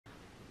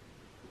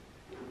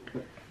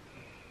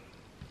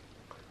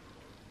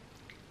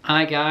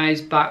Hi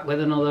guys, back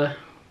with another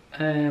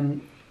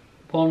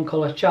one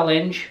colour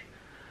challenge.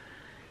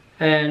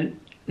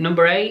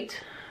 Number 8,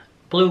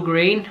 blue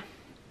green,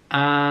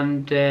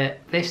 and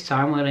this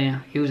time we're going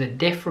to use a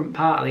different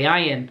part of the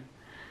iron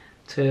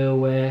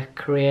to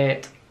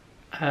create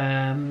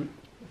a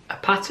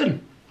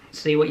pattern.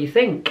 See what you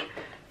think.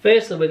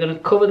 Firstly, we're going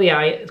to cover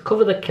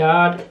the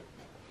card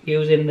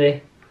using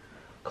the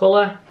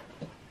colour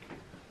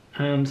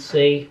and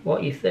see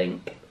what you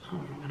think. So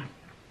I'm going to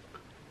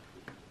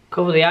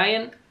cover the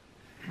iron,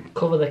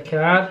 cover the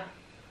card,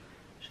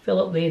 just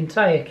fill up the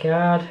entire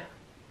card,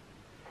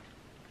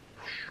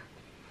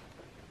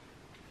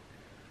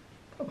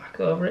 put back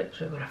over it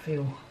so we've got a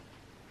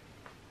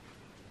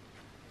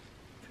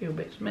few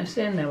bits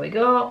missing. There we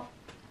go.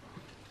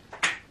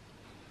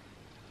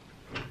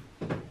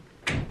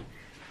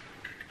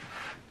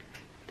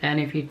 Then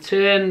if you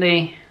turn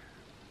the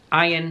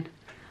iron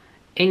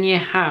in your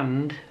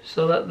hand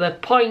so that the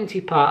pointy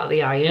part of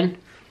the iron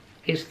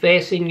is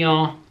facing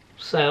yourself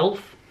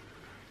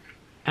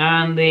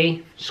and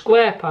the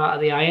square part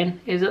of the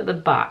iron is at the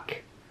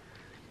back,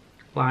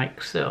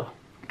 like so.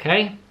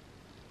 Okay,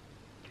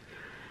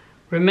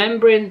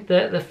 remembering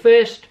that the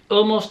first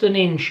almost an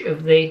inch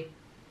of the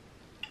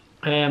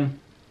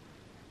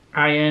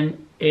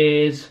iron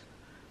is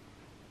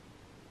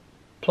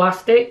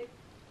plastic.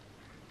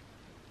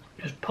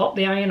 Just pop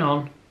the iron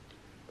on,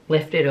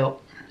 lift it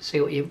up,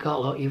 see what you've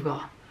got. Look, you've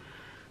got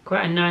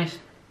quite a nice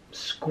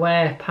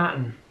square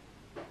pattern.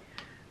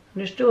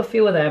 And just do a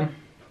few of them.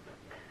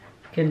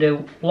 You can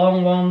do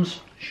long ones,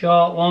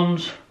 short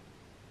ones.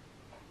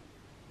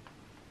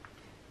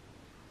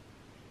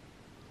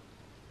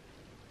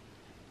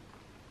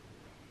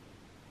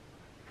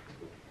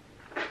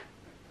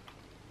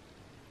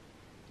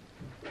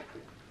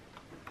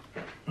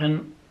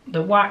 And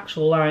the wax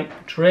will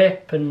like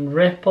drip and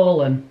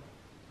ripple and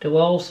do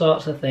all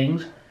sorts of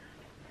things. You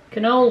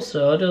can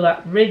also do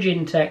that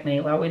ridging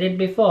technique like we did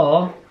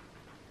before,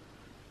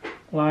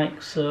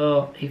 like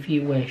so, if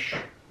you wish.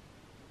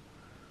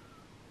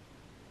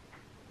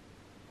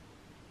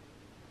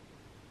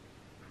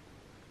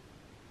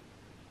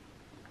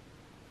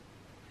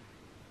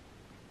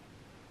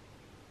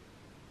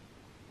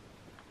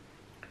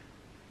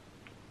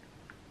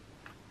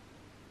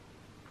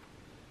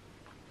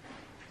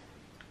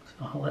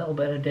 So a little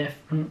bit of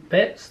different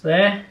bits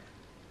there.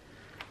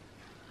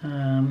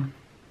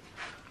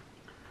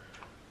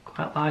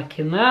 Quite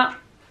liking that.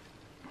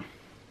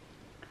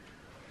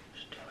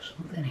 Just do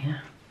something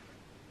here.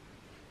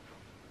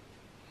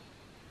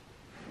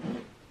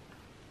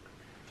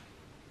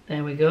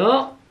 There we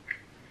go.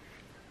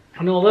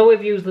 And although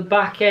we've used the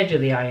back edge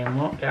of the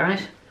iron, look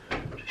guys,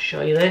 just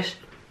show you this.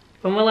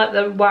 When we let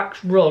the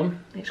wax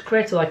run, it's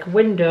created like a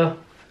window.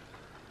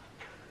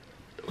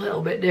 A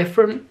little bit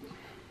different.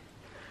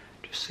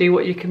 Just see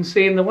what you can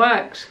see in the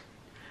wax.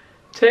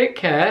 Take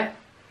care.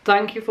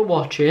 Thank you for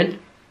watching.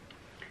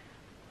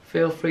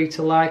 Feel free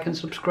to like and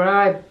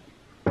subscribe.